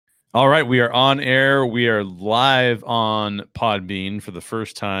All right, we are on air. We are live on Podbean for the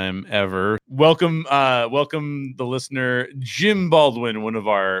first time ever. Welcome the listener, Jim Baldwin, one of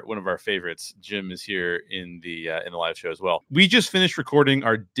our favorites. Jim is here in the live show as well. We just finished recording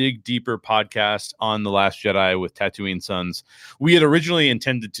our Dig Deeper podcast on The Last Jedi with Tatooine Sons. We had originally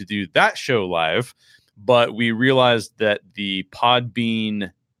intended to do that show live, but we realized that the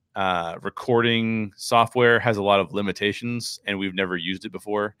Podbean recording software has a lot of limitations and we've never used it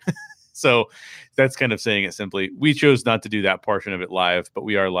before. So that's kind of saying it simply. We chose not to do that portion of it live, but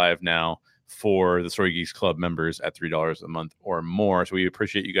we are live now for the Story Geeks Club members at $3 a month or more. So we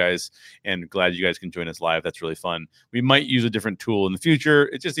appreciate you guys and glad you guys can join us live. That's really fun. We might use a different tool in the future.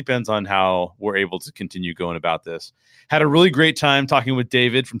 It just depends on how we're able to continue going about this. Had a really great time talking with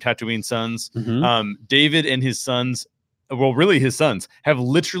David from Tatooine Sons. David and his sons, well, really his sons, have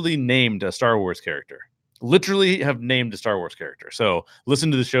literally named a Star Wars character. So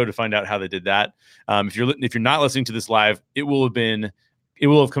listen to the show to find out how they did that. If you're not listening to this live, it will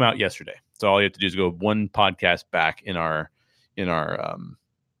have come out yesterday. So all you have to do is go one podcast back in a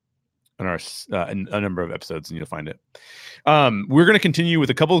number of episodes and you'll find it. We're going to continue with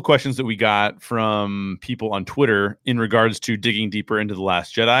a couple of questions that we got from people on Twitter in regards to digging deeper into The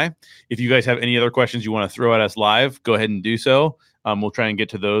Last Jedi. If you guys have any other questions you want to throw at us live, go ahead and do so. We'll try and get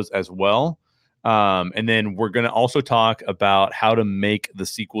to those as well. And then we're going to also talk about how to make the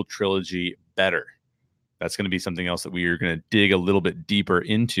sequel trilogy better. That's going to be something else that we are going to dig a little bit deeper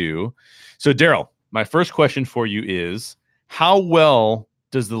into. So, Daryl, my first question for you is, how well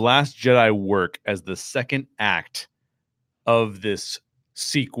does The Last Jedi work as the second act of this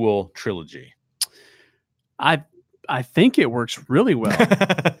sequel trilogy? I think it works really well.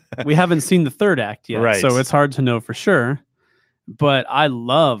 We haven't seen the third act yet, right, so it's hard to know for sure. But I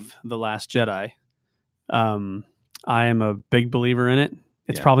love The Last Jedi. I am a big believer in it.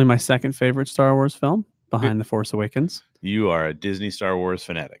 It's probably my second favorite Star Wars film behind The Force Awakens. You are a Disney Star Wars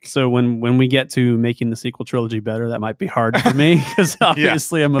fanatic. So when we get to making the sequel trilogy better, that might be hard for me because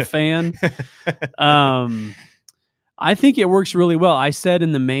obviously I'm a fan. I think it works really well. I said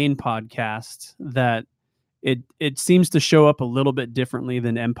in the main podcast that it seems to show up a little bit differently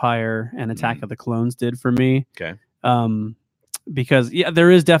than Empire and Attack of the Clones did for me. Okay. Because there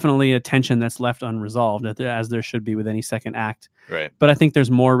is definitely a tension that's left unresolved, as there should be with any second act. Right. But I think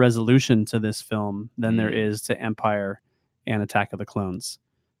there's more resolution to this film than there is to Empire and Attack of the Clones.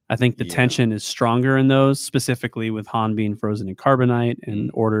 I think the tension is stronger in those, specifically with Han being frozen in carbonite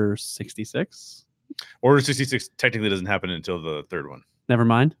and Order 66. Order 66 technically doesn't happen until the third one. Never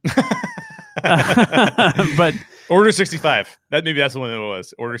mind. But Order 65. That's the one that it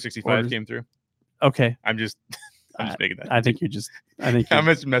was. Order 65 came through. Okay. I'm just making that. I think I'm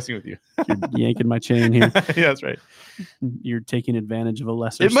just messing with you. You're yanking my chain here. Yeah, that's right. You're taking advantage of a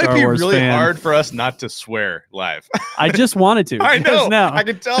lesser It might Star be Wars really fan. hard for us not to swear live. I just wanted to. I know. Now. I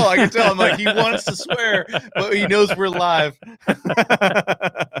can tell. I'm like, he wants to swear, but he knows we're live.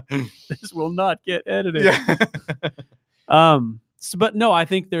 This will not get edited. Yeah. But no, I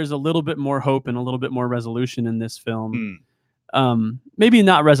think there's a little bit more hope and a little bit more resolution in this film. Maybe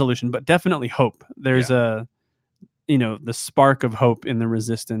not resolution, but definitely hope. There's the spark of hope in the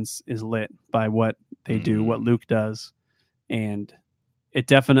Resistance is lit by what they do, what Luke does. And it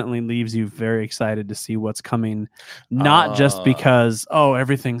definitely leaves you very excited to see what's coming. Not just because,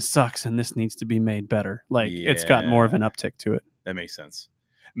 everything sucks and this needs to be made better. It's got more of an uptick to it. That makes sense.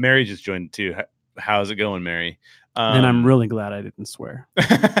 Mary just joined too. How's it going, Mary? And I'm really glad I didn't swear.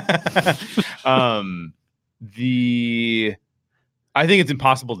 I think it's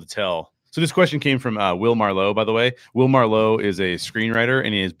impossible to tell. So this question came from Will Marlowe, by the way. Will Marlowe is a screenwriter,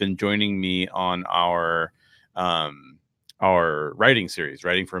 and he has been joining me on our writing series,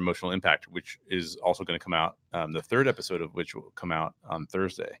 Writing for Emotional Impact, which is also going to come out. The third episode of which will come out on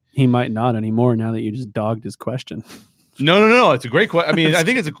Thursday. He might not anymore now that you just dogged his question. No. It's a great question. I mean, I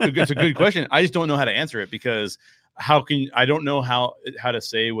think it's a good question. I just don't know how to answer it because I don't know how to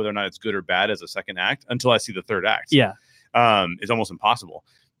say whether or not it's good or bad as a second act until I see the third act. Yeah. It's almost impossible.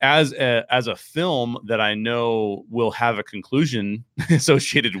 As a film that I know will have a conclusion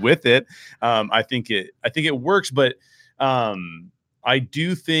associated with it, I think it works. But I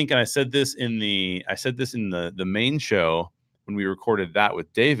do think, and I said this in the main show when we recorded that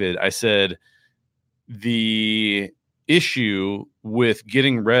with David. I said the issue with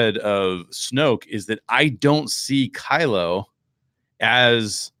getting rid of Snoke is that I don't see Kylo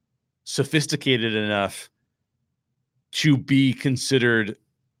as sophisticated enough to be considered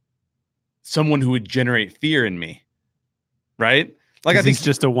someone who would generate fear in me, right? Like I think he's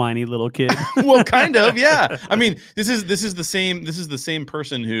just a whiny little kid. well, kind of, yeah. I mean, this is the same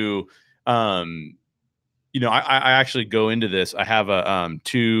person who, I actually go into this. I have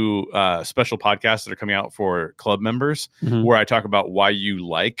two special podcasts that are coming out for club members where I talk about why you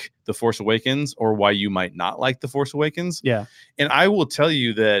like The Force Awakens or why you might not like The Force Awakens. Yeah. And I will tell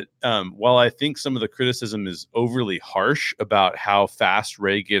you that while I think some of the criticism is overly harsh about how fast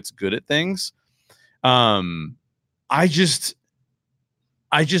Rey gets good at things, I just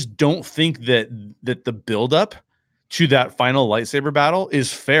don't think that the buildup to that final lightsaber battle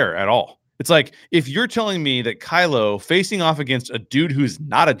is fair at all. It's like, if you're telling me that Kylo facing off against a dude who's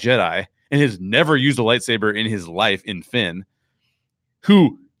not a Jedi and has never used a lightsaber in his life in Finn,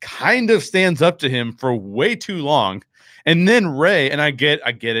 who kind of stands up to him for way too long, and then Rey, and I get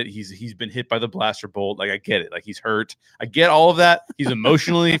it. He's been hit by the blaster bolt. Like, I get it. Like, he's hurt. I get all of that. He's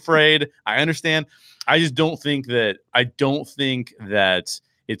emotionally afraid. I understand. I just don't think that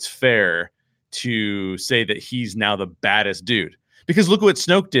it's fair to say that he's now the baddest dude. Because look what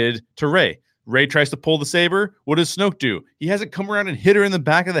Snoke did to Rey. Rey tries to pull the saber. What does Snoke do? He hasn't come around and hit her in the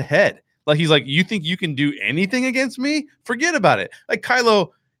back of the head. Like, he's like, you think you can do anything against me? Forget about it. Like, Kylo,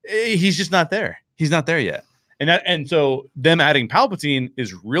 he's just not there. He's not there yet. And so them adding Palpatine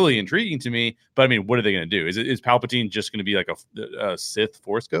is really intriguing to me. But I mean, what are they going to do? Is Palpatine just going to be like a Sith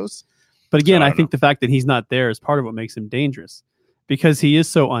Force ghost? But again, I think the fact that he's not there is part of what makes him dangerous, because he is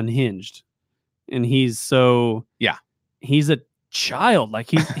so unhinged, and he's so he's a child. Like,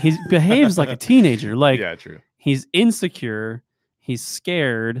 he behaves like a teenager. Like, yeah, true. He's insecure. He's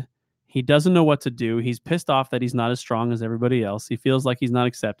scared. He doesn't know what to do. He's pissed off that he's not as strong as everybody else. He feels like he's not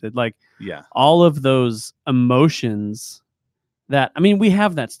accepted. Like, all of those emotions that, I mean, we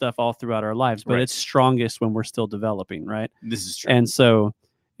have that stuff all throughout our lives, but it's strongest when we're still developing, right? This is true. And so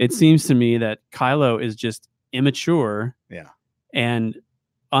it seems to me that Kylo is just immature and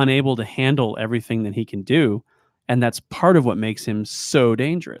unable to handle everything that he can do. And that's part of what makes him so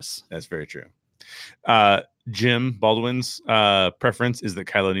dangerous. That's very true. Jim Baldwin's preference is that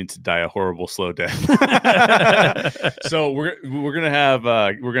Kylo needs to die a horrible, slow death. So we're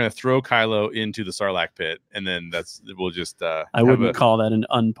gonna throw Kylo into the Sarlacc pit, and then we'll just. I wouldn't call that an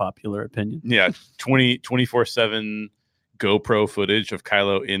unpopular opinion. Yeah, 24/7 GoPro footage of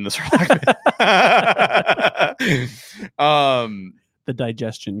Kylo in the Sarlacc pit. The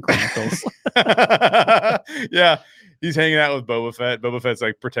Digestion Chronicles. Yeah. He's hanging out with Boba Fett. Boba Fett's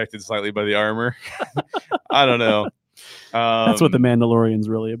like protected slightly by the armor. I don't know. That's what the Mandalorian's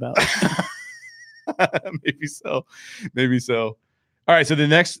really about. Maybe so. All right. So the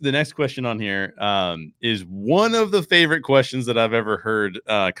next question on here is one of the favorite questions that I've ever heard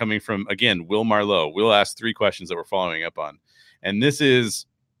coming from, again, Will Marlowe. Will asked 3 questions that we're following up on. And this is,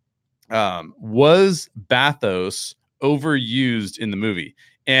 was Bathos overused in the movie?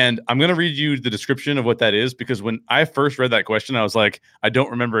 And I'm going to read you the description of what that is, because when I first read that question, I was like, I don't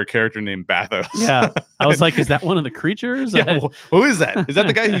remember a character named Bathos. Yeah. I was like, is that one of the creatures? Yeah, well, who is that? Is that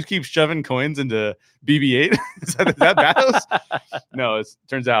the guy who keeps shoving coins into BB-8? is that Bathos? No, it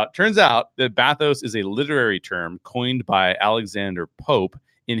turns out that Bathos is a literary term coined by Alexander Pope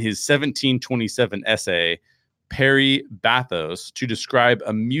in his 1727 essay, Peri Bathos, to describe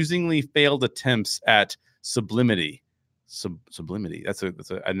amusingly failed attempts at sublimity. Sublimity. That's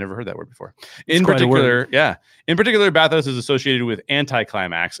I'd never heard that word before. In particular, Bathos is associated with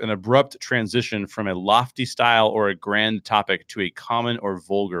anticlimax, an abrupt transition from a lofty style or a grand topic to a common or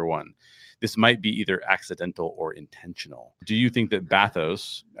vulgar one. This might be either accidental or intentional. Do you think that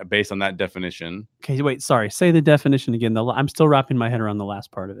Bathos, based on that definition? Okay, wait, sorry. Say the definition again. I'm still wrapping my head around the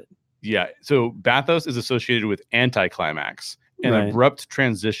last part of it. Yeah. So Bathos is associated with anticlimax, an abrupt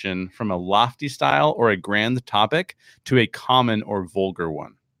transition from a lofty style or a grand topic to a common or vulgar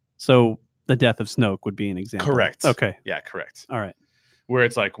one. So the death of Snoke would be an example. Correct. Okay. Yeah, correct. All right. Where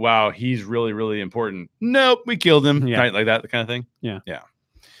it's like, wow, he's really, really important. Nope, we killed him. Yeah. Right? Like that kind of thing. Yeah. Yeah.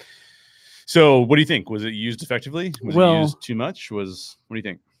 So what do you think? Was it used effectively? Was it used too much? What do you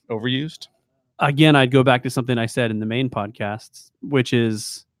think? Overused? Again, I'd go back to something I said in the main podcast, which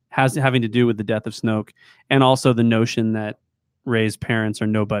is having to do with the death of Snoke, and also the notion that Rey's parents are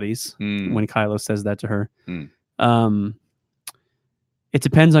nobodies when Kylo says that to her. It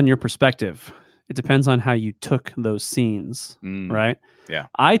depends on your perspective. It depends on how you took those scenes, right? Yeah.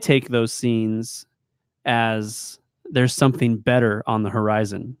 I take those scenes as there's something better on the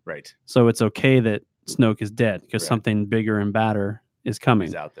horizon. Right. So it's okay that Snoke is dead because something bigger and badder is coming.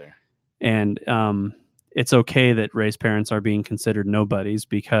 He's out there. And it's okay that Rey's parents are being considered nobodies,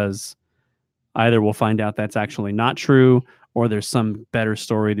 because either we'll find out that's actually not true, or there's some better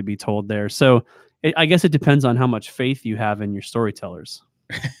story to be told there. So I guess it depends on how much faith you have in your storytellers.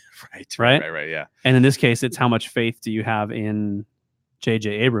 Right. Yeah. And in this case, it's how much faith do you have in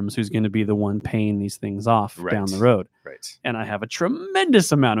J.J. Abrams, who's going to be the one paying these things off down the road. Right. And I have a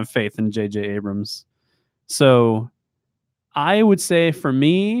tremendous amount of faith in J.J. Abrams. So I would say for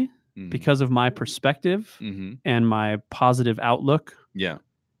me, because of my perspective and my positive outlook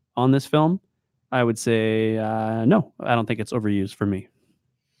on this film, I would say no, I don't think it's overused for me.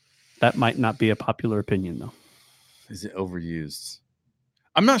 That might not be a popular opinion, though. Is it overused?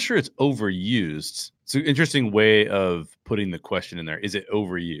 I'm not sure it's overused. It's an interesting way of putting the question in there. Is it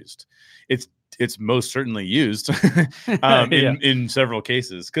overused? It's most certainly used in several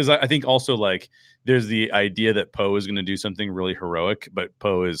cases. Because I think also like there's the idea that Poe is going to do something really heroic, but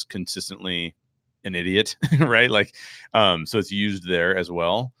Poe is consistently an idiot, right? Like, so it's used there as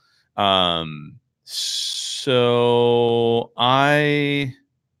well. So I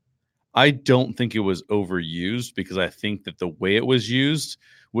don't think it was overused because I think that the way it was used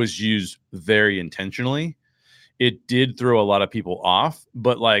very intentionally. It did throw a lot of people off,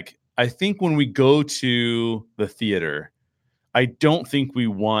 but like I think when we go to the theater, I don't think we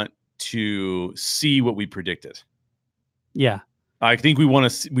want to see what we predicted. Yeah. I think we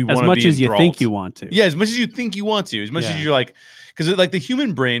want to be as much as you think you want to. Yeah, as much as you think you want to. As much as you're like, because like the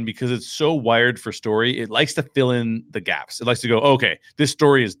human brain, because it's so wired for story, it likes to fill in the gaps. It likes to go, okay, this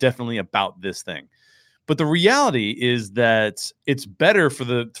story is definitely about this thing. But the reality is that it's better for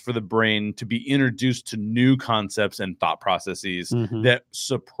the brain to be introduced to new concepts and thought processes that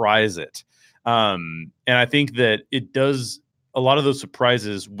surprise it. And I think that it does. A lot of those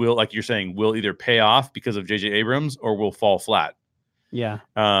surprises will, like you're saying, will either pay off because of J.J. Abrams or will fall flat. Yeah.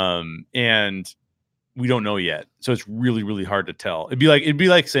 And we don't know yet. So it's really, really hard to tell. It'd be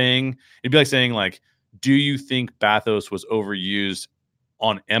like saying like, do you think bathos was overused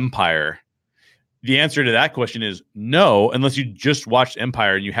on Empire? The answer to that question is no, unless you just watched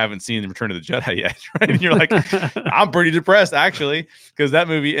Empire and you haven't seen Return of the Jedi yet, right? And you're like, I'm pretty depressed actually, because that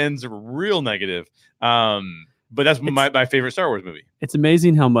movie ends real negative. But that's my favorite Star Wars movie. It's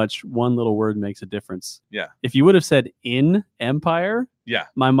amazing how much one little word makes a difference. Yeah. If you would have said in Empire, yeah,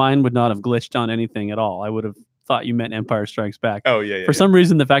 my mind would not have glitched on anything at all. I would have thought you meant Empire Strikes Back. Oh yeah. For some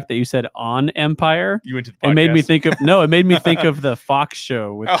reason, the fact that you said on Empire, you went to the podcast. It made me think of the Fox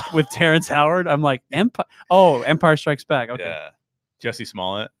show with Terrence Howard. I'm like, Empire. Oh, Empire Strikes Back. Okay. Yeah. Jesse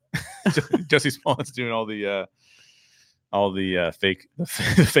Smollett. Jesse Smollett's doing all the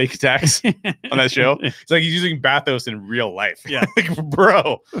fake attacks on that show. It's like he's using bathos in real life. Yeah. Like,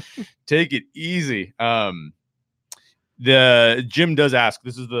 bro, take it easy. The Jim does ask,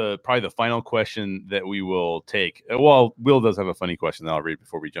 this is probably the final question that we will take. Well, Will does have a funny question that I'll read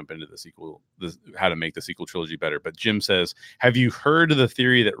before we jump into the sequel, how to make the sequel trilogy better. But Jim says, have you heard of the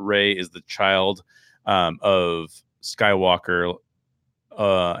theory that Rey is the child of Skywalker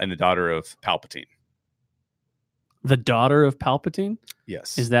and the daughter of Palpatine? The daughter of Palpatine?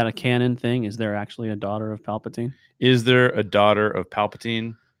 Yes. Is that a canon thing? Is there actually a daughter of Palpatine? Is there a daughter of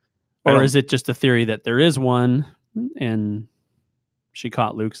Palpatine? Or is it just a theory that there is one and she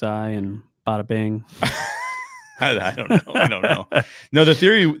caught Luke's eye and bada bing? I don't know. No,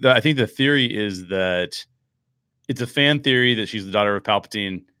 I think the theory is that it's a fan theory that she's the daughter of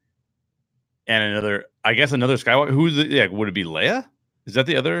Palpatine and another Skywalker. Would it be Leia? Is that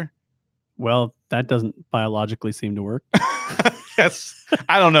the other? Well, that doesn't biologically seem to work. Yes.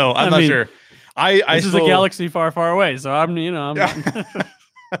 I don't know. I'm not sure. This is a galaxy far, far away. So I'm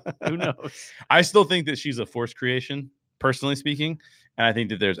who knows? I still think that she's a Force creation, personally speaking. And I think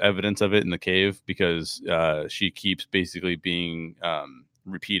that there's evidence of it in the cave because she keeps basically being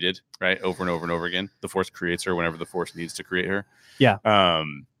repeated, right? Over and over and over again. The Force creates her whenever the Force needs to create her. Yeah.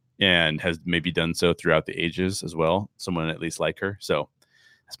 And has maybe done so throughout the ages as well. Someone at least like her. So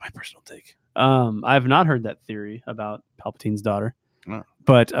that's my personal take. I have not heard that theory about Palpatine's daughter, oh.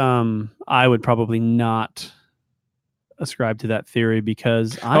 But I would probably not ascribe to that theory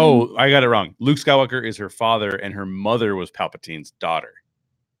because I got it wrong. Luke Skywalker is her father, and her mother was Palpatine's daughter.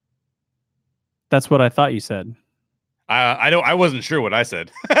 That's what I thought you said. I wasn't sure what I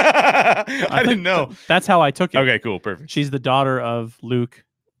said. I didn't know. That's how I took it. Okay, cool, perfect. She's the daughter of Luke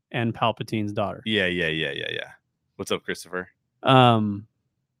and Palpatine's daughter. Yeah. What's up, Christopher?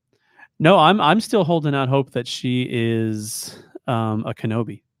 No, I'm still holding out hope that she is a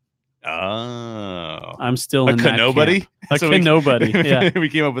Kenobi. Oh, I'm still a in Kenobody? A Kenobody. Yeah, we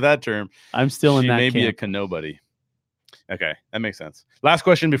came up with that term. I'm still in that camp. Maybe a Kenobody. Okay, that makes sense. Last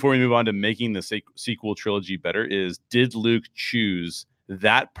question before we move on to making the sequel trilogy better is: did Luke choose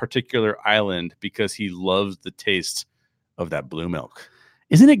that particular island because he loves the taste of that blue milk?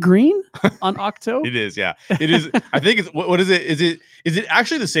 Isn't it green on Octo? It is, yeah. It is. I think it's what is it? Is it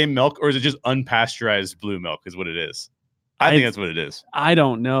actually the same milk, or is it just unpasteurized blue milk? Is what it is. I think that's what it is. I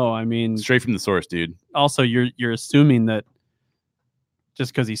don't know. I mean, straight from the source, dude. Also, you're assuming that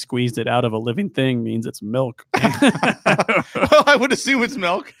just because he squeezed it out of a living thing means it's milk. Well, I would assume it's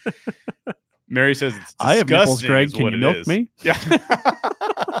milk. Mary says it's disgusting. I have nipples, Greg. Can you milk me? Yeah.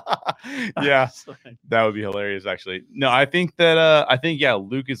 Yeah. That would be hilarious, actually. No, I think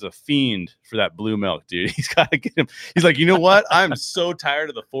Luke is a fiend for that blue milk, dude. He's got to get him. He's like, you know what? I'm so tired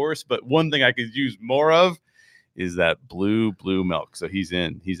of the Force, but one thing I could use more of is that blue milk. So he's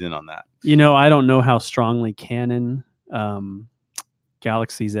in on that. You know, I don't know how strongly canon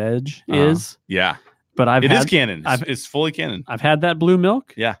Galaxy's Edge is. Yeah. But it is canon. It's fully canon. I've had that blue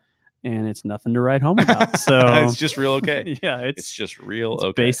milk. Yeah. And it's nothing to write home about. So it's just real okay. Yeah, it's just real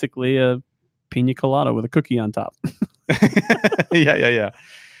okay. Basically a pina colada with a cookie on top. Yeah.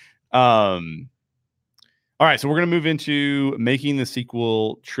 All right, so we're gonna move into making the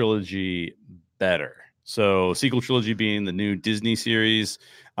sequel trilogy better. So sequel trilogy being the new Disney series.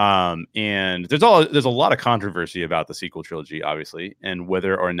 And there's a lot of controversy about the sequel trilogy, obviously, and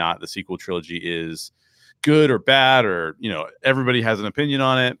whether or not the sequel trilogy is good or bad, or everybody has an opinion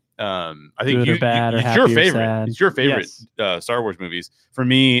on it. I think good or bad, it's your favorite. It's your favorite Star Wars movies. For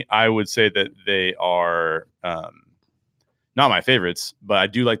me, I would say that they are not my favorites, but I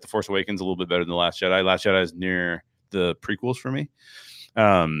do like The Force Awakens a little bit better than The Last Jedi. Last Jedi is near the prequels for me.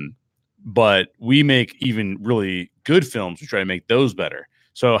 But we make even really good films. We try to make those better.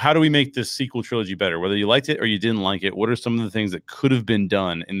 So how do we make this sequel trilogy better? Whether you liked it or you didn't like it, what are some of the things that could have been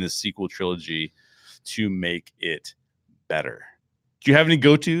done in this sequel trilogy to make it better? Do you have any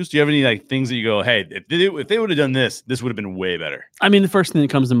go-tos? Do you have any things that you go, hey, if they would have done this would have been way better? I mean, the first thing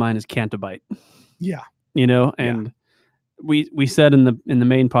that comes to mind is Canto Bight. Yeah. And we said in the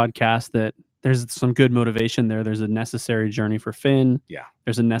main podcast that there's some good motivation there. There's a necessary journey for Finn. Yeah.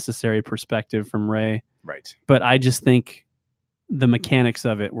 There's a necessary perspective from Rey. Right. But I just think the mechanics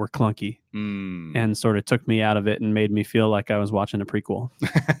of it were clunky and sort of took me out of it and made me feel like I was watching a prequel.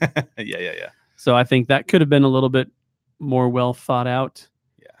 Yeah. So I think that could have been a little bit more well thought out.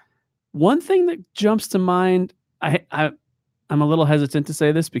 Yeah. One thing that jumps to mind, I'm a little hesitant to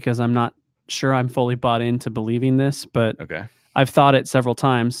say this because I'm not sure I'm fully bought into believing this, but okay. I've thought it several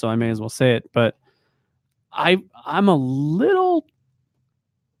times, so I may as well say it. But I'm a little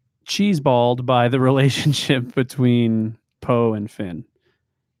cheeseballed by the relationship between Poe and Finn.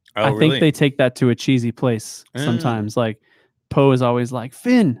 Oh, I think they take that to a cheesy place sometimes. Like Poe is always like,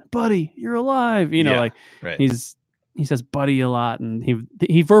 Finn, buddy, you're alive. Right. He says buddy a lot, and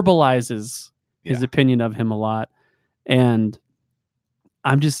he verbalizes his opinion of him a lot. And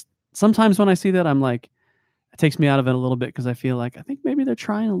I'm just, sometimes when I see that, I'm like, it takes me out of it a little bit because I feel like I think maybe they're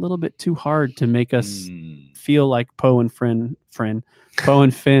trying a little bit too hard to make us feel like Poe and Finn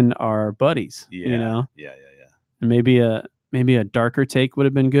are buddies. Yeah. And maybe a darker take would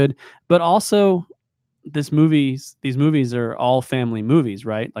have been good. But also, these movies are all family movies,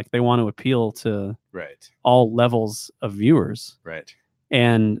 right? Like they want to appeal to all levels of viewers. Right.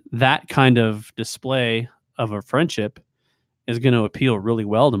 And that kind of display of a friendship is going to appeal really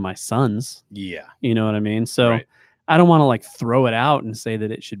well to my sons. Yeah. You know what I mean? So I don't want to throw it out and say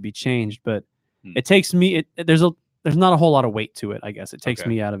that it should be changed, but it takes me, there's not a whole lot of weight to it. I guess it takes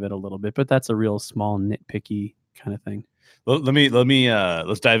me out of it a little bit, but that's a real small nitpicky kind of thing. Well,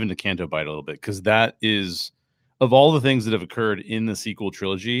 let's dive into Canto Bight a little bit. Cause that is, of all the things that have occurred in the sequel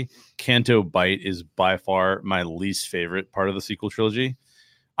trilogy, Canto Bight is by far my least favorite part of the sequel trilogy.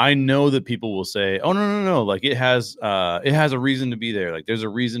 I know that people will say, "Oh no! Like it has a reason to be there. Like there's a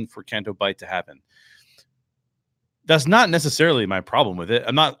reason for Canto Bight to happen." That's not necessarily my problem with it.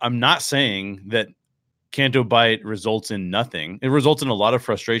 I'm not saying that Canto Bight results in nothing. It results in a lot of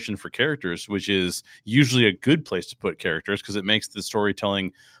frustration for characters, which is usually a good place to put characters because it makes the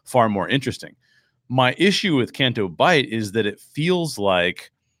storytelling far more interesting. My issue with Canto Bight is that it feels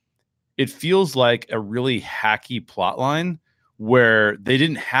like a really hacky plot line where they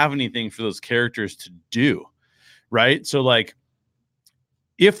didn't have anything for those characters to do, right? So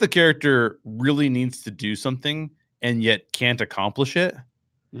if the character really needs to do something and yet can't accomplish it,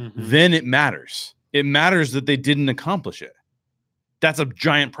 then it matters. It matters that they didn't accomplish it. That's a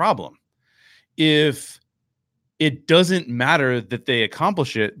giant problem. If it doesn't matter that they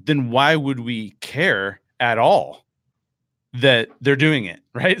accomplish it, then why would we care at all that they're doing it,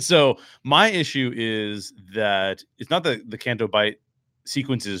 right? So my issue is that it's not that the Canto Bight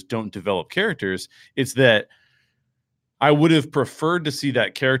sequences don't develop characters. It's that I would have preferred to see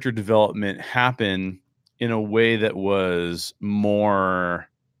that character development happen in a way that was more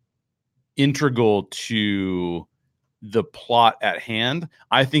integral to the plot at hand,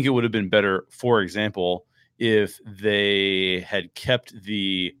 I think it would have been better, for example, if they had kept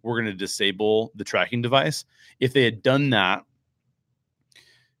we're going to disable the tracking device. If they had done that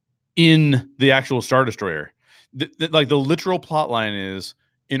in the actual Star Destroyer, like the literal plot line is,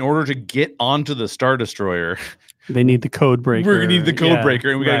 in order to get onto the Star Destroyer, they need the code breaker. We're gonna need the code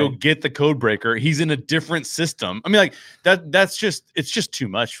breaker, and we gotta go get the code breaker. He's in a different system. I mean, like it's just too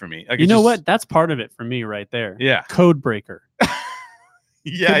much for me. Like, you know what? That's part of it for me right there. Yeah. Code breaker.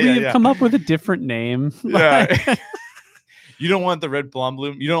 Yeah. Could we have come up with a different name? Yeah. You don't want the Red Plum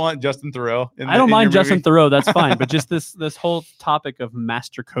Bloom. You don't want Justin Theroux. I don't mind Justin Theroux. That's fine. But just this whole topic of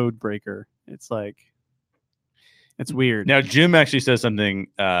master code breaker, it's like, it's weird. Now, Jim actually says something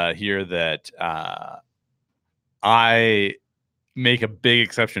here that I make a big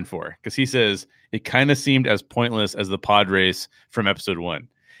exception for, because he says it kind of seemed as pointless as the pod race from episode 1.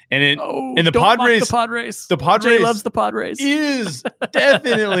 And in the pod race, the pod race loves the pod race is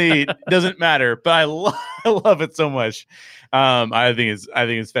definitely doesn't matter, but I love it so much. I think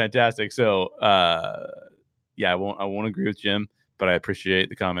it's fantastic. So yeah, I won't agree with Jim, but I appreciate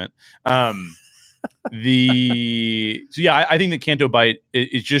the comment. I think that Canto Bight,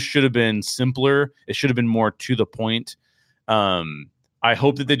 it just should have been simpler. It should have been more to the point. I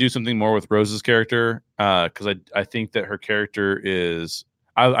hope that they do something more with Rose's character, because I think that her character is.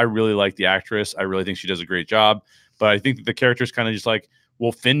 I really like the actress. I really think she does a great job. But I think that the character is kind of just like,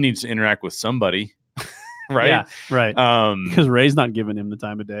 well, Finn needs to interact with somebody, right? Yeah, right. Because Rey's not giving him the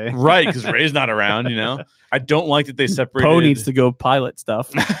time of day, right? Because Rey's not around. I don't like that they separated. Poe needs to go pilot stuff.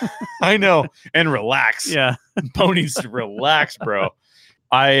 I know, and relax. Yeah, Poe needs to relax, bro.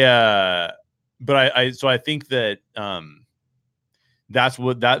 I think that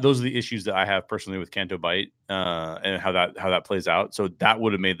those are the issues that I have personally with Canto Bight, and how that plays out. So that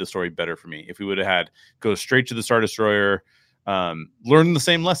would have made the story better for me if we would have had go straight to the Star Destroyer, learn the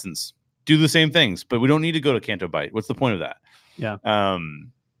same lessons, do the same things, but we don't need to go to Canto Bight. What's the point of that? Yeah.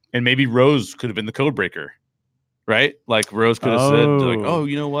 And maybe Rose could have been the code breaker, right? Like Rose could have said, like, "Oh,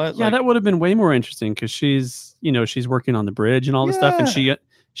 you know what? Yeah, that would have been way more interesting, because she's working on the bridge and all this stuff, and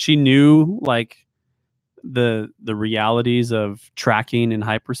she knew like the realities of tracking in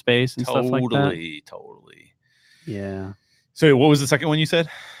hyperspace and stuff like that. Totally. Yeah. So what was the second one you said?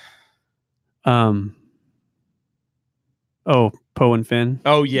 Poe and Finn.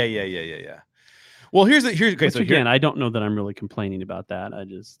 Oh yeah. Well, here's okay. Which, again, I don't know that I'm really complaining about that.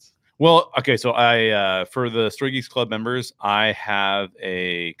 So I for the Story Geeks Club members, I have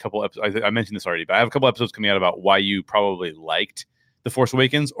a couple episodes. I mentioned this already, but I have a couple episodes coming out about why you probably liked The Force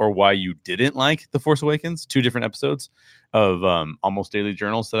Awakens or why you didn't like The Force Awakens. 2 different episodes of almost daily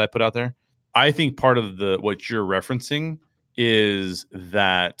journals that I put out there. I think part of what you're referencing is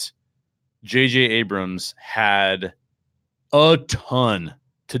that J.J. Abrams had a ton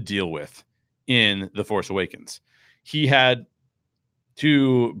to deal with in The Force Awakens. He had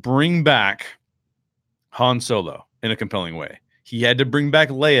to bring back Han Solo in a compelling way. He had to bring back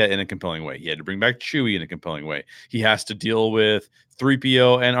Leia in a compelling way. He had to bring back Chewie in a compelling way. He has to deal with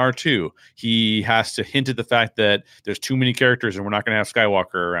 3PO and R2. He has to hint at the fact that there's too many characters and we're not going to have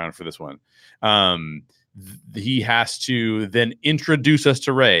Skywalker around for this one. He has to then introduce us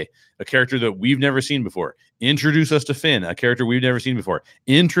to Rey, a character that we've never seen before. Introduce us to Finn, a character we've never seen before.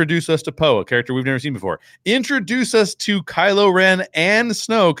 Introduce us to Poe, a character we've never seen before. Introduce us to Kylo Ren and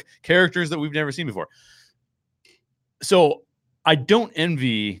Snoke, characters that we've never seen before. So I don't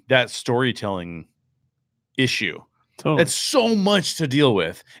envy that storytelling issue. Totally. It's so much to deal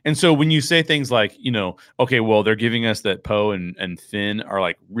with. And so when you say things like, okay, well, they're giving us that Poe and Finn are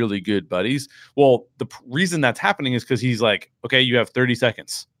like really good buddies. Well, the reason that's happening is because he's like, okay, you have 30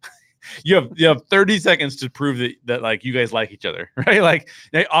 seconds. you have 30 seconds to prove that like you guys like each other, right? Like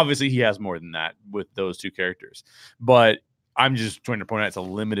obviously he has more than that with those 2 characters, but I'm just trying to point out it's a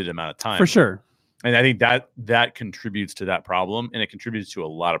limited amount of time. For sure. And I think that contributes to that problem, and it contributes to a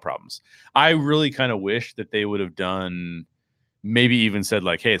lot of problems. I really kind of wish that they would have done, maybe even said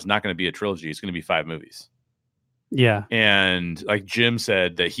like, hey, it's not going to be a trilogy. It's going to be 5 movies. Yeah. And like Jim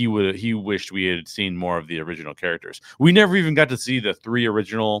said that he wished we had seen more of the original characters. We never even got to see the 3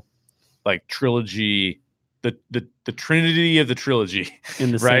 original like trilogy, the trinity of the trilogy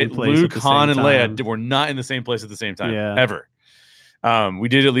in the right? same place. Luke, Han, and Leia were not in the same place at the same time ever. We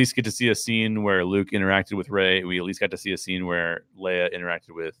did at least get to see a scene where Luke interacted with Rey. We at least got to see a scene where Leia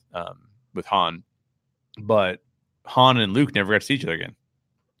interacted with Han, but Han and Luke never got to see each other again.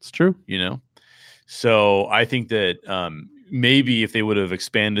 It's true. So I think that maybe if they would have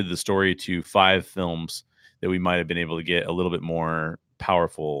expanded the story to 5 films that we might have been able to get a little bit more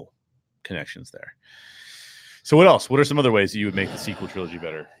powerful connections there. So what else? What are some other ways that you would make the sequel trilogy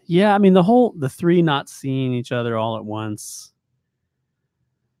better? Yeah, I mean the three not seeing each other all at once.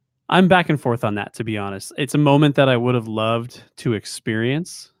 I'm back and forth on that, to be honest. It's a moment that I would have loved to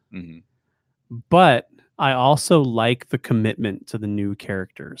experience, but I also like the commitment to the new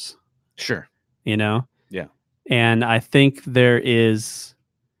characters. Sure. You know? Yeah. And I think there is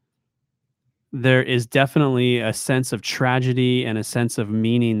definitely a sense of tragedy and a sense of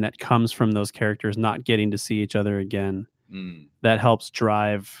meaning that comes from those characters not getting to see each other again. That helps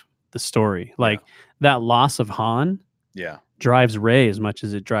drive the story. Like that loss of Han drives Rey as much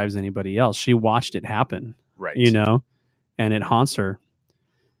as it drives anybody else. She watched it happen, right? You know, and it haunts her.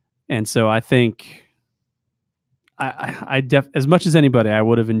 And so I think as much as anybody, I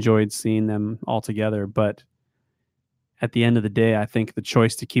would have enjoyed seeing them all together. But at the end of the day, I think the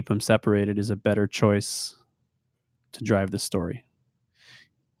choice to keep them separated is a better choice to drive the story.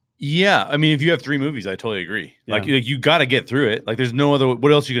 Yeah, I mean, if you have 3 movies, I totally agree. Yeah. Like you got to get through it. Like there's no other.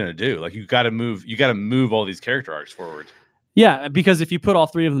 What else are you gonna do? Like you got to move all these character arcs forward. Yeah, because if you put all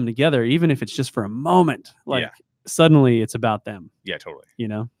 3 of them together, even if it's just for a moment, like suddenly it's about them. Yeah, totally. You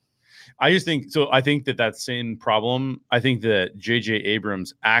know, I just think so. I think that same problem. I think that J.J.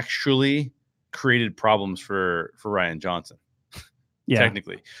 Abrams actually created problems for Rian Johnson.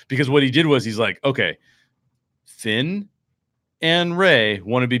 Technically, because what he did was he's like, okay, Finn and Rey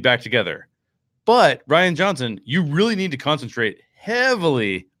want to be back together, but Rian Johnson, you really need to concentrate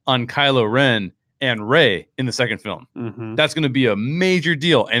heavily on Kylo Ren and Rey in the second film. That's going to be a major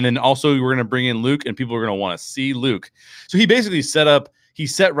deal. And then also we're going to bring in Luke, and people are going to want to see Luke. So he basically set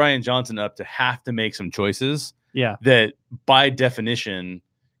Rian Johnson up to have to make some choices that by definition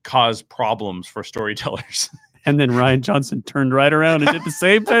cause problems for storytellers. And then Rian Johnson turned right around and did the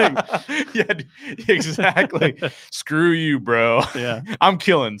same thing. Yeah, exactly. Screw you, bro. Yeah. I'm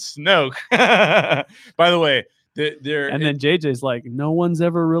killing Snoke. By the way, and then JJ's like, no one's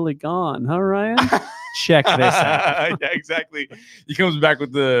ever really gone, huh, Ryan? Check this out. Yeah, exactly. He comes back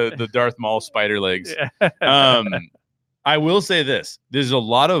with the Darth Maul spider legs. I will say this. There's a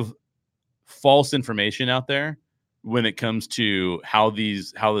lot of false information out there when it comes to how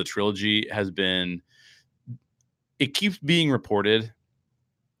the trilogy has been. It keeps being reported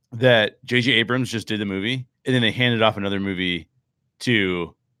that J.J. Abrams just did the movie and then they handed off another movie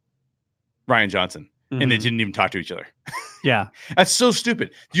to Rian Johnson and they didn't even talk to each other. Yeah. That's so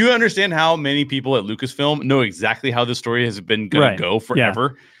stupid. Do you understand how many people at Lucasfilm know exactly how this story has been going to go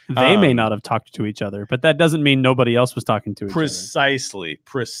forever? Yeah. They may not have talked to each other, but that doesn't mean nobody else was talking to each other. Precisely.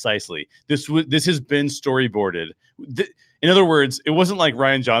 This has been storyboarded. In other words, it wasn't like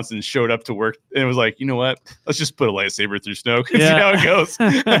Rian Johnson showed up to work and it was like, you know what? Let's just put a lightsaber through Snoke and see how it goes.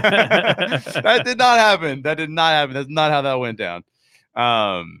 That did not happen. That's not how that went down.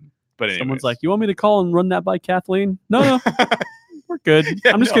 But anyways. Someone's like, you want me to call and run that by Kathleen? No. We're good.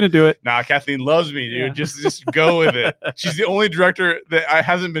 I'm just going to do it. Nah, Kathleen loves me, dude. Yeah. Just go with it. She's the only director that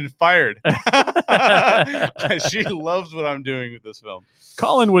hasn't been fired. She loves what I'm doing with this film.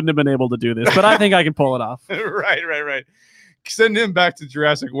 Colin wouldn't have been able to do this, but I think I can pull it off. Right. Send him back to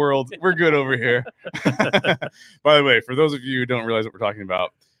Jurassic World. We're good over here. By the way, for those of you who don't realize what we're talking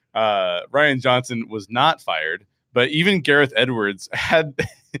about, Rian Johnson was not fired, but even Gareth Edwards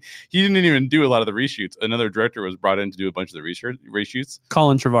he didn't even do a lot of the reshoots. Another director was brought in to do a bunch of the reshoots.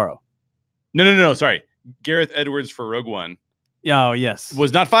 Colin Trevorrow. No. Sorry. Gareth Edwards for Rogue One. Oh, yes.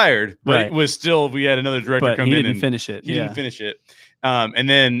 Was not fired, but it was still, we had another director come in. He didn't finish it. He didn't finish it. And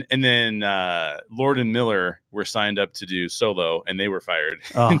then Lord and Miller were signed up to do Solo, and they were fired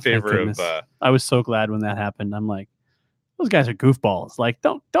in favor of. I was so glad when that happened. I'm like, those guys are goofballs. Like,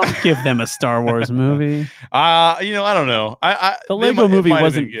 don't give them a Star Wars movie. I don't know. The Lego movie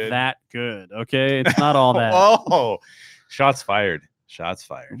wasn't that good. Okay, it's not all that. Oh, shots fired.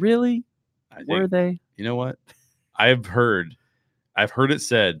 Really? Were they? You know what? I've heard it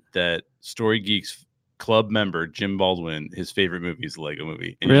said that Story Geeks club member Jim Baldwin, his favorite movie is the Lego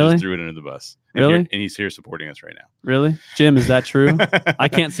movie, and he just threw it under the bus. And he's here supporting us right now. Really, Jim? Is that true? I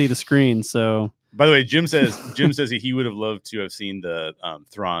can't see the screen, so. By the way, Jim says he would have loved to have seen the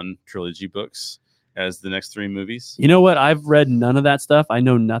Thrawn trilogy books as the next 3 movies. You know what? I've read none of that stuff. I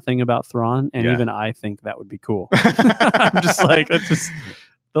know nothing about Thrawn, and even I think that would be cool. I'm just like, it's just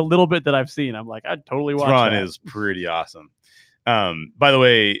the little bit that I've seen. I'm like, I'd totally watch Thrawn that. Is pretty awesome. By the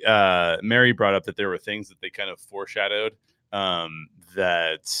way, Mary brought up that there were things that they kind of foreshadowed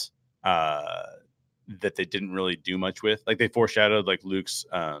that they didn't really do much with. Like they foreshadowed like Luke's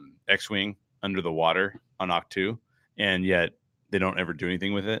X-Wing under the water on Ahch-To, and yet they don't ever do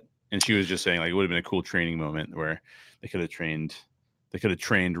anything with it. And she was just saying like it would have been a cool training moment where they could have trained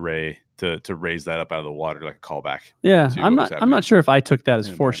Rey to raise that up out of the water, like a callback. Yeah, I'm not sure if I took that as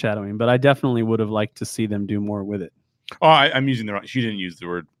foreshadowing, but I definitely would have liked to see them do more with it. Oh, I'm using the wrong. She didn't use the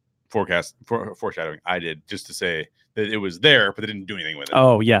word foreshadowing. I did, just to say that it was there, but they didn't do anything with it.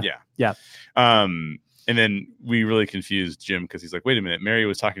 Oh yeah. And then we really confused Jim because he's like, "Wait a minute, Mary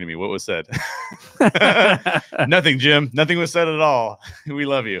was talking to me. What was said?" Nothing, Jim. Nothing was said at all. We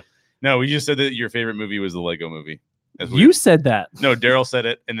love you. No, we just said that your favorite movie was the Lego Movie. You said that. No, Daryl said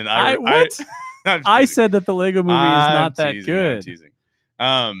it, and then I said that the Lego Movie is not that good. I'm teasing.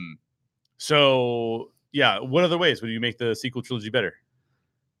 So yeah, what other ways would you make the sequel trilogy better?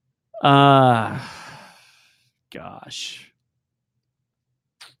 Gosh,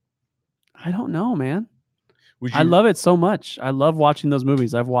 I don't know, man. I love it so much. I love watching those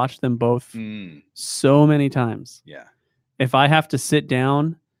movies. I've watched them both so many times. Yeah. If I have to sit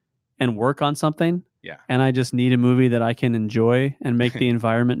down and work on something, and I just need a movie that I can enjoy and make the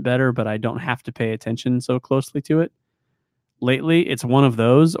environment better, but I don't have to pay attention so closely to it. Lately, it's one of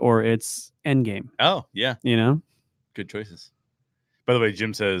those, or it's Endgame. Oh, yeah. You know? Good choices. By the way,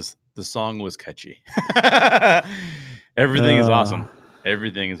 Jim says the song was catchy. Everything is awesome.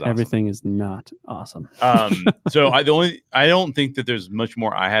 Everything is awesome. Everything is not awesome. So I don't think that there's much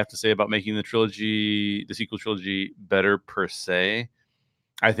more I have to say about making the sequel trilogy better per se.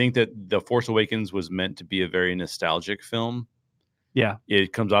 I think that The Force Awakens was meant to be a very nostalgic film. Yeah.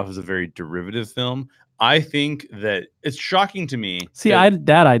 It comes off as a very derivative film. I think that it's shocking to me. See, I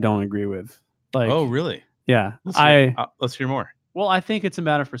don't agree with. Like, oh, really? Yeah. Let's hear more. Well, I think it's a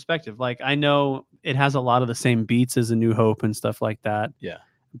matter of perspective. Like, I know it has a lot of the same beats as A New Hope and stuff like that. Yeah.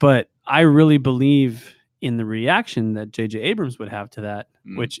 But I really believe in the reaction that J.J. Abrams would have to that,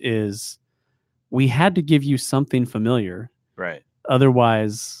 which is we had to give you something familiar. Right.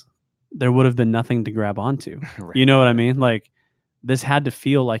 Otherwise, there would have been nothing to grab onto. Right. You know what I mean? Like, this had to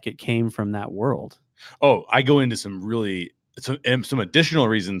feel like it came from that world. Oh, I go into some additional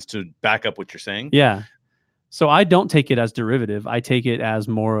reasons to back up what you're saying. Yeah. So I don't take it as derivative. I take it as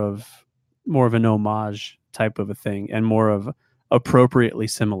more of an homage type of a thing and more of appropriately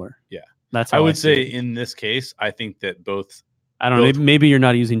similar. Yeah. That's how I would say in this case, I think that both. I don't know. Maybe you're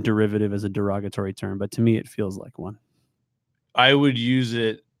not using derivative as a derogatory term, but to me, it feels like one. I would use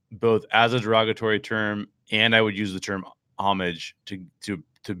it both as a derogatory term, and I would use the term homage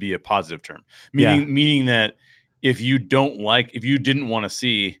to be a positive term. Meaning that if you didn't want to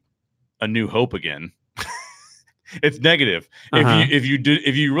see A New Hope again, it's negative.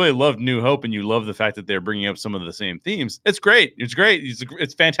 If you really love New Hope and you love the fact that they're bringing up some of the same themes, it's great. It's great.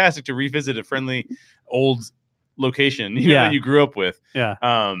 It's fantastic to revisit a friendly old location that you grew up with. Yeah.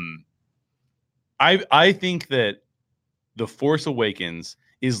 I think that The Force Awakens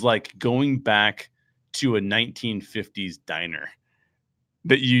is like going back to a 1950s diner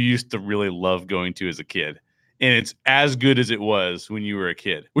that you used to really love going to as a kid. And it's as good as it was when you were a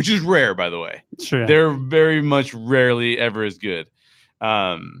kid, which is rare, by the way. Sure. They're very much rarely ever as good.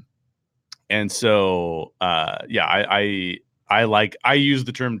 And so, I use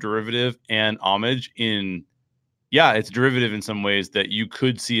the term derivative and homage it's derivative in some ways that you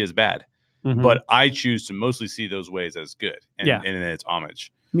could see as bad. Mm-hmm. But I choose to mostly see those ways as good, and it's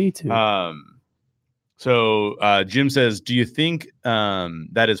homage. Me too. So Jim says, do you think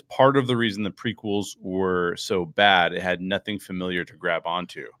that is part of the reason the prequels were so bad? It had nothing familiar to grab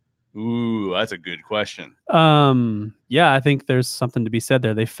onto. Ooh, that's a good question. Yeah, I think there's something to be said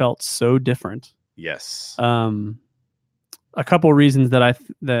there. They felt so different. Yes. A couple reasons that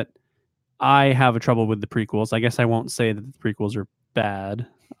I have a trouble with the prequels. I guess I won't say that the prequels are bad.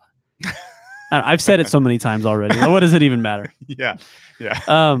 I've said it so many times already. What does it even matter? Yeah.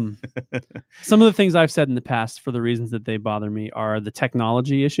 Some of the things I've said in the past for the reasons that they bother me are the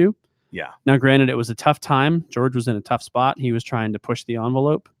technology issue. Yeah. Now, granted, it was a tough time. George was in a tough spot. He was trying to push the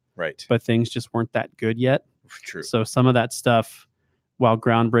envelope. Right. But things just weren't that good yet. True. So some of that stuff, while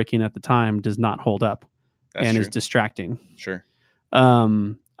groundbreaking at the time, does not hold up. That's and true. Is distracting. Sure.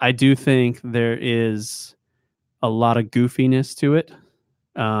 I do think there is a lot of goofiness to it.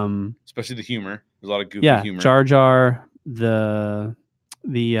 Especially the humor. There's a lot of goofy humor. Jar Jar, the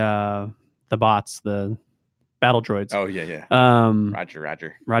bots, the battle droids. Oh yeah.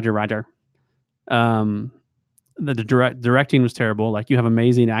 Roger. The directing was terrible. Like, you have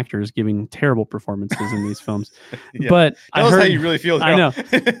amazing actors giving terrible performances in these films. Yeah. But Tell us how you really feel. I know.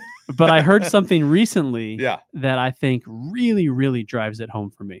 But I heard something recently that I think really, really drives it home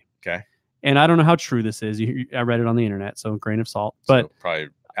for me. Okay. And I don't know how true this is. I read it on the internet, so a grain of salt. But probably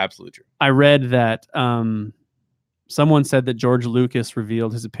absolutely true. I read that someone said that George Lucas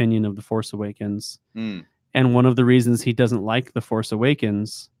revealed his opinion of The Force Awakens. Mm. And one of the reasons he doesn't like The Force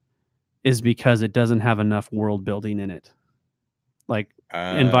Awakens is because it doesn't have enough world building in it. Like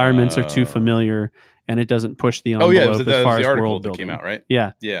environments are too familiar, and it doesn't push the envelope as far as world building. Came out, right?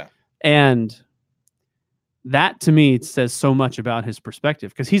 Yeah. Yeah. And that to me says so much about his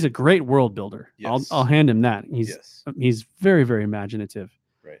perspective, because he's a great world builder. Yes. I'll hand him that. He's very, very imaginative.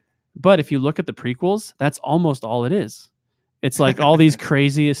 Right. But if you look at the prequels, that's almost all it is. It's like all these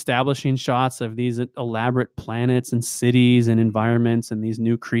crazy establishing shots of these elaborate planets and cities and environments and these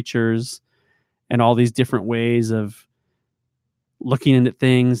new creatures and all these different ways of looking into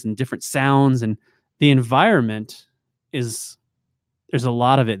things and different sounds. And the environment there's a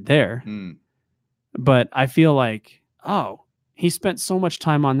lot of it there. Mm. But I feel like, he spent so much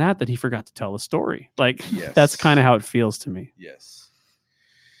time on that he forgot to tell the story. Like, yes. That's kind of how it feels to me. Yes.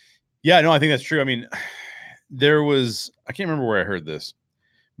 Yeah, no, I think that's true. I mean, I can't remember where I heard this,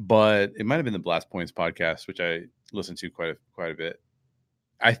 but it might have been the Blast Points podcast, which I listened to quite a bit.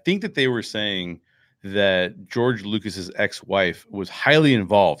 I think that they were saying that George Lucas's ex-wife was highly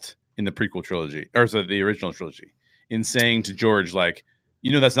involved in the prequel trilogy, or so the original trilogy, in saying to George, like,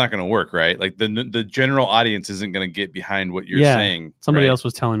 that's not going to work, right? Like the general audience isn't going to get behind what you're saying. Somebody right? else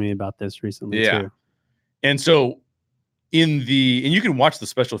was telling me about this recently too. And so and you can watch the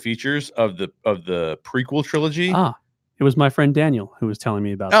special features of the prequel trilogy. It was my friend Daniel who was telling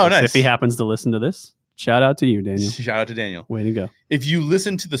me about this. Nice. If he happens to listen to this, shout out to you, Daniel. Shout out to Daniel. Way to go. If you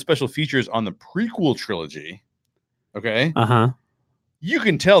listen to the special features on the prequel trilogy, okay, you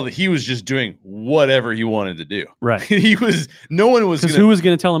can tell that he was just doing whatever he wanted to do. Right. No one was, because who was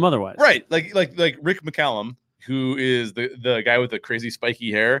going to tell him otherwise? Right. Like Rick McCallum, who is the guy with the crazy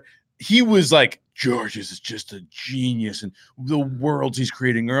spiky hair. He was like, George is just a genius, and the worlds he's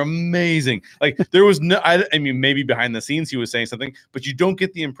creating are amazing. Like, there was no, I mean, maybe behind the scenes he was saying something, but you don't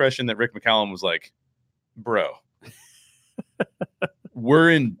get the impression that Rick McCallum was like, bro, we're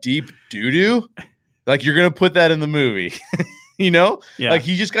in deep doo-doo. Like, you're going to put that in the movie, Yeah. Like,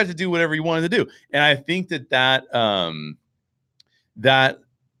 he just got to do whatever he wanted to do. And I think that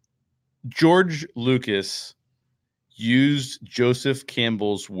George Lucas used Joseph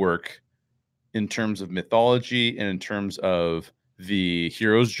Campbell's work in terms of mythology and in terms of the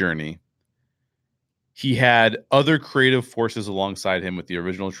hero's journey. He had other creative forces alongside him with the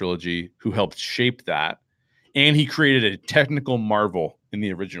original trilogy who helped shape that. And he created a technical marvel in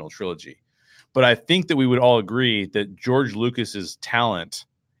the original trilogy. But I think that we would all agree that George Lucas's talent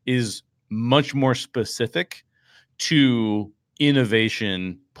is much more specific to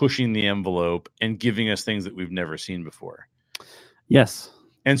innovation, pushing the envelope, and giving us things that we've never seen before. Yes.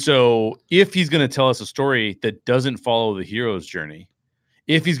 And so if he's going to tell us a story that doesn't follow the hero's journey,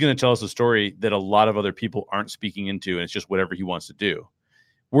 if he's going to tell us a story that a lot of other people aren't speaking into, and it's just whatever he wants to do,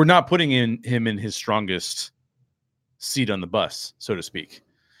 we're not putting him in his strongest seat on the bus, so to speak.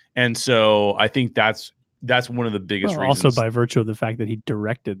 And so I think that's one of the biggest reasons. Also by virtue of the fact that he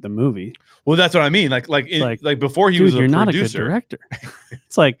directed the movie. Well, that's what I mean. Like before he was a producer. You're not a good director.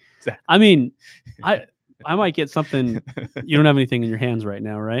 It's like, I mean, I might get something. You don't have anything in your hands right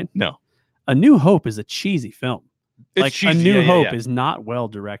now, right? No. A New Hope is a cheesy film. It's cheesy. A New Hope is not well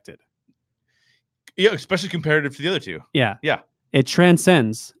directed. Yeah, especially comparative to the other two. Yeah. Yeah. It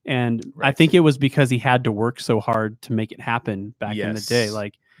transcends. And I think it was because he had to work so hard to make it happen back in the day.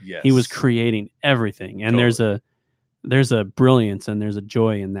 Like, he was creating everything. And there's a brilliance and there's a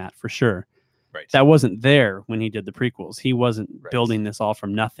joy in that for sure. Right. That wasn't there when he did the prequels. He wasn't building this all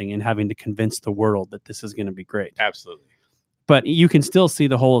from nothing and having to convince the world that this is going to be great. Absolutely. But you can still see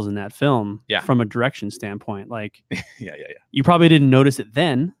the holes in that film from a direction standpoint. Like, you probably didn't notice it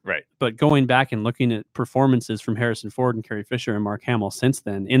then. Right. But going back and looking at performances from Harrison Ford and Carrie Fisher and Mark Hamill since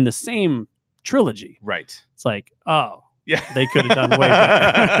then in the same trilogy. Right. It's like, yeah, they could have done way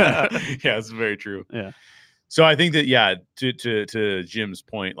better. Yeah, it's very true. Yeah. So I think that, to Jim's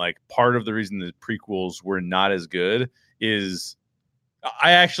point, like, part of the reason the prequels were not as good is,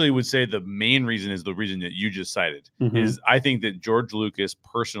 I actually would say the main reason is the reason that you just cited. Mm-hmm. Is I think that George Lucas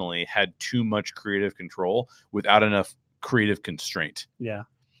personally had too much creative control without enough creative constraint. Yeah.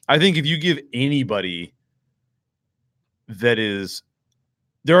 I think if you give anybody there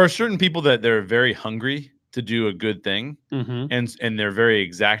are certain people that they're very hungry to do a good thing, and they're very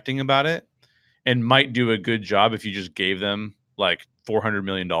exacting about it, and might do a good job if you just gave them like $400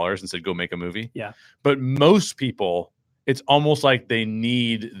 million and said, go make a movie. Yeah. But most people, it's almost like they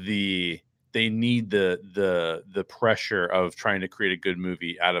need the pressure of trying to create a good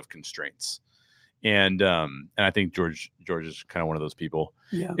movie out of constraints. And I think George is kind of one of those people.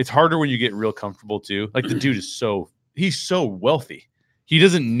 Yeah. It's harder when you get real comfortable too. Like, the dude is so he's so wealthy. He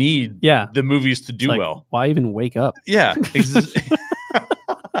doesn't need the movies to do well. Why even wake up? Yeah.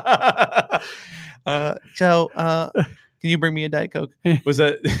 So, can you bring me a Diet Coke? Was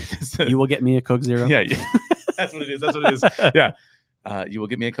that? You will get me a Coke Zero. Yeah. That's what it is. That's what it is. Yeah. You will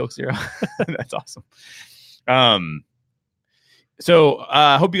get me a Coke Zero. That's awesome. So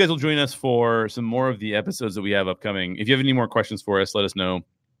I hope you guys will join us for some more of the episodes that we have upcoming. If you have any more questions for us, let us know.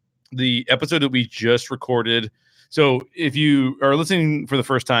 The episode that we just recorded. So if you are listening for the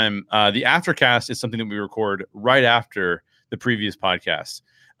first time, the Aftercast is something that we record right after the previous podcast.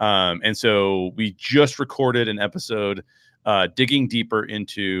 And so we just recorded an episode digging deeper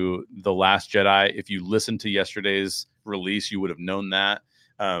into The Last Jedi. If you listened to yesterday's release, you would have known that.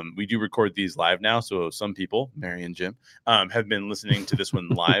 We do record these live now, so some people, Mary and Jim, have been listening to this one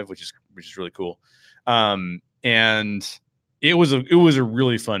live, which is really cool. And it was a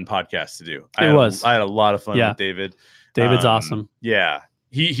really fun podcast to do. I had a lot of fun with David. David's awesome. Yeah.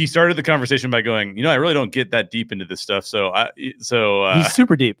 He started the conversation by going, I really don't get that deep into this stuff. So he's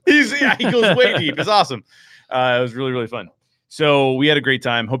super deep. He goes way deep. It's awesome. It was really, really fun. So we had a great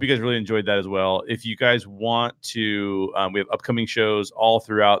time. Hope you guys really enjoyed that as well. If you guys want to, we have upcoming shows all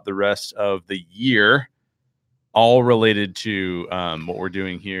throughout the rest of the year, all related to what we're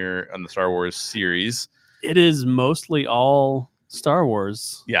doing here on the Star Wars series. It is mostly all Star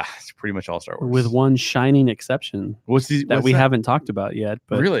Wars. Yeah, it's pretty much all Star Wars. With one shining exception that we haven't talked about yet.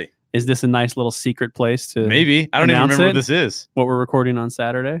 But really? Is this a nice little secret place to maybe? I don't even remember what this is. What we're recording on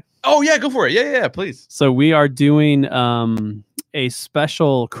Saturday? Oh, yeah, go for it. Yeah, please. So we are doing a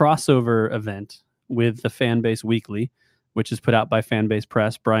special crossover event with the Fanbase Weekly, which is put out by Fanbase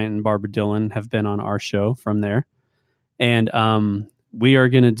Press. Bryant and Barbara Dillon have been on our show from there. And we are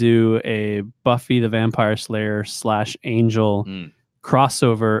going to do a Buffy the Vampire Slayer / Angel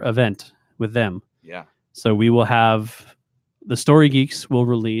crossover event with them. Yeah. So we will have the Story Geeks will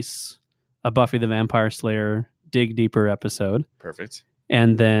release a Buffy the Vampire Slayer Dig Deeper episode. Perfect.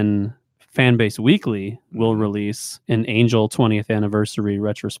 And then Fanbase Weekly will release an Angel 20th anniversary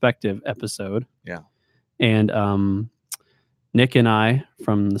retrospective episode. Yeah. And Nick and I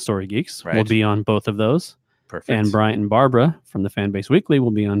from the Story Geeks will be on both of those. Perfect. And Bryant and Barbara from the Fanbase Weekly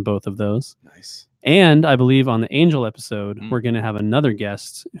will be on both of those. Nice. And I believe on the Angel episode, we're going to have another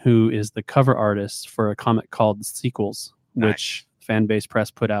guest who is the cover artist for a comic called Sequels, which Fanbase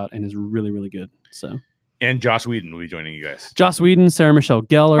Press put out and is really, really good. So. And Joss Whedon will be joining you guys. Joss Whedon, Sarah Michelle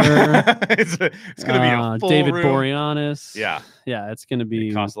Gellar. It's going to be a full David room. Boreanaz. Yeah. Yeah, it's going to be...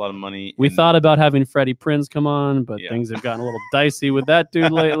 It costs a lot of money. We thought about having Freddie Prinze come on, but things have gotten a little dicey with that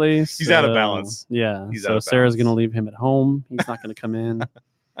dude lately. He's out of balance. Yeah. He's so Sarah's going to leave him at home. He's not going to come in.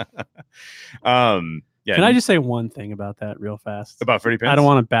 Yeah. Can I just say one thing about that real fast? About Freddie Prinze? I don't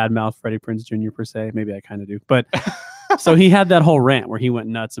want to badmouth Freddie Prinze Jr. per se. Maybe I kind of do. But... So he had that whole rant where he went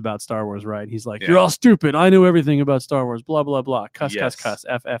nuts about Star Wars, right? He's like, you're all stupid. I know everything about Star Wars, blah, blah, blah. Cuss, cuss,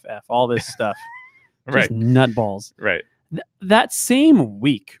 F, all this stuff. Right. Just nutballs. Right. That same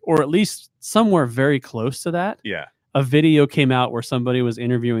week, or at least somewhere very close to that, a video came out where somebody was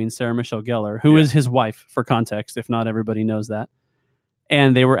interviewing Sarah Michelle Gellar, who is his wife, for context, if not everybody knows that.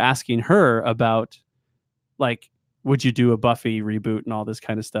 And they were asking her about, like, would you do a Buffy reboot and all this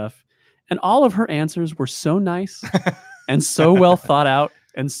kind of stuff? And all of her answers were so nice and so well thought out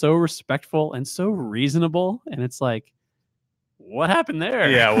and so respectful and so reasonable. And it's like, what happened there?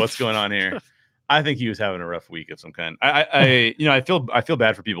 Yeah, what's going on here? I think he was having a rough week of some kind. I feel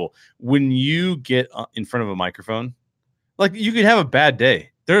bad for people when you get in front of a microphone. Like, you could have a bad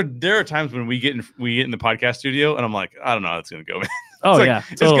day. There are times when we get in the podcast studio and I'm like, I don't know how it's going to go, man. Oh, like, yeah.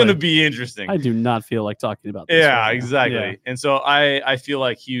 Totally. It's going to be interesting. I do not feel like talking about this. Yeah, right exactly. Yeah. And so I feel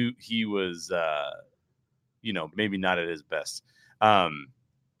like he was, maybe not at his best.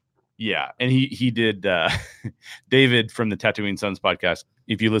 Yeah. And he did, David from the Tatooine Sons podcast.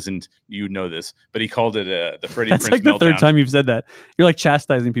 If you listened, you know this, but he called it the Freddie Prinze That's like the meltdown. third time you've said that. You're like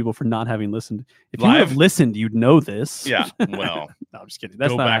chastising people for not having listened. If you would have listened, you'd know this. Yeah. Well, no, I'm just kidding.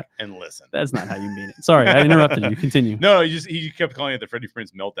 That's go not back and listen. That's not how you mean it. Sorry, I interrupted you. Continue. No, he kept calling it the Freddie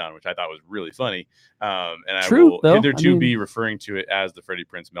Prinze meltdown, which I thought was really funny. And True, I will though. hitherto be referring to it as the Freddie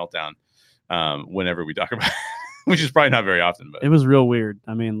Prinze meltdown whenever we talk about it, which is probably not very often. But it was real weird.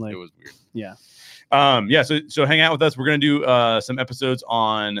 I mean, like, it was weird. Yeah. So hang out with us. We're going to do some episodes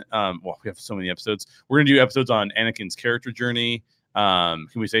on, we have so many episodes. We're going to do episodes on Anakin's character journey. Can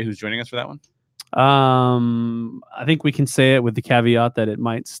we say who's joining us for that one? I think we can say it with the caveat that it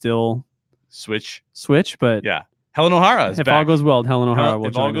might still switch, but yeah. Helen O'Hara is if back. all goes well, Helen O'Hara will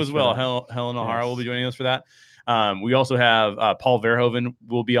join us. If all goes well, Helen O'Hara will be joining us for that. We also have Paul Verhoeven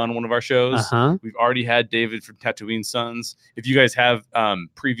will be on one of our shows. We've already had David from Tatooine Sons. If you guys have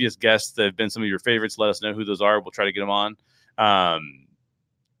previous guests that have been some of your favorites, let us know who those are. We'll try to get them on.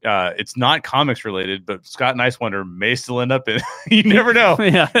 It's not comics related, but Scott Nicewander may still end up in. You never know.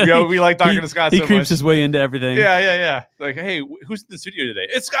 We like talking to Scott. He so creeps much. his way into everything. Yeah. Like, hey, who's in the studio today?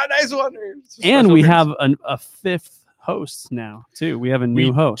 It's Scott Nicewander. And we have a fifth host now too. We have a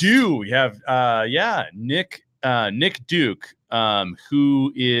new host. We have Nick Duke,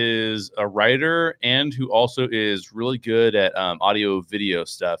 who is a writer and who also is really good at audio video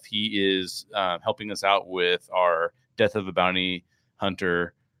stuff. He is helping us out with our Death of a Bounty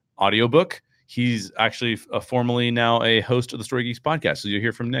Hunter audiobook. He's actually formally now a host of the Story Geeks podcast. So you'll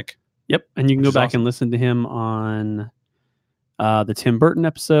hear from Nick. Yep. And you can go back and listen to him on the Tim Burton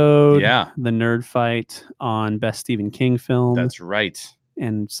episode. Yeah. The Nerd Fight on Best Stephen King film. That's right.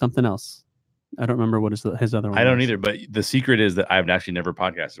 And something else. I don't remember what his other one I don't was. either, but the secret is that I've actually never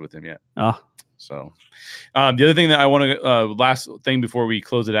podcasted with him yet. So the other thing that I want to last thing before we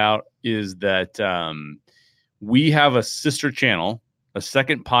close it out is that we have a sister channel, a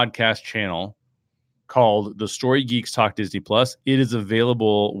second podcast channel called The Story Geeks Talk Disney Plus. It is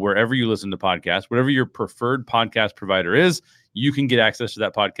available wherever you listen to podcasts, whatever your preferred podcast provider is. You can get access to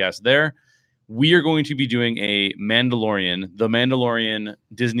that podcast there. We are going to be doing a The Mandalorian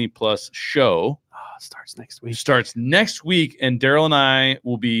Disney Plus show. Starts next week. And Daryl and I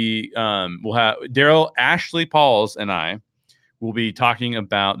will be, we'll have Daryl, Ashley Pauls, and I will be talking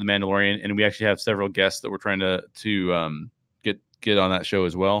about The Mandalorian, and we actually have several guests that we're trying to get on that show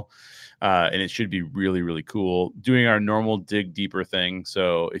as well. And it should be really, really cool. Doing our normal dig deeper thing.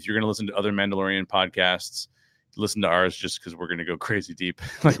 So if you're going to listen to other Mandalorian podcasts, listen to ours just because we're going to go crazy deep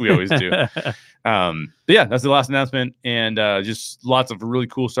like we always do. But yeah, that's the last announcement, and just lots of really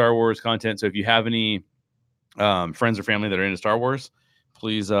cool Star Wars content. So if you have any friends or family that are into Star Wars,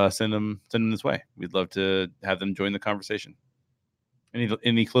 please send them this way. We'd love to have them join the conversation.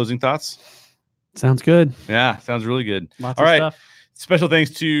 Any closing thoughts? Sounds good. Yeah, sounds really good. Lots All of right. stuff. Special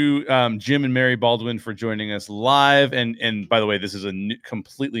thanks to Jim and Mary Baldwin for joining us live. And by the way, this is a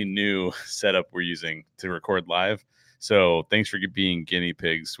completely new setup we're using to record live. So thanks for being guinea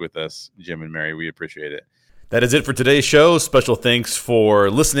pigs with us, Jim and Mary. We appreciate it. That is it for today's show. Special thanks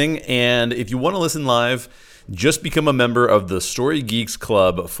for listening. And if you want to listen live, just become a member of the Story Geeks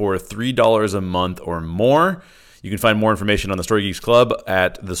Club for $3 a month or more. You can find more information on the Story Geeks Club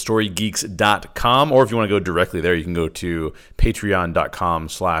at thestorygeeks.com, or if you want to go directly there, you can go to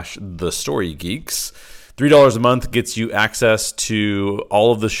patreon.com/thestorygeeks. $3 a month gets you access to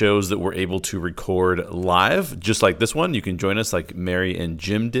all of the shows that we're able to record live, just like this one. You can join us like Mary and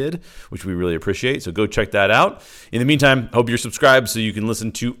Jim did, which we really appreciate. So go check that out. In the meantime, hope you're subscribed so you can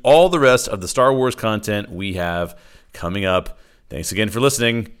listen to all the rest of the Star Wars content we have coming up. Thanks again for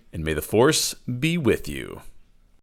listening, and may the Force be with you.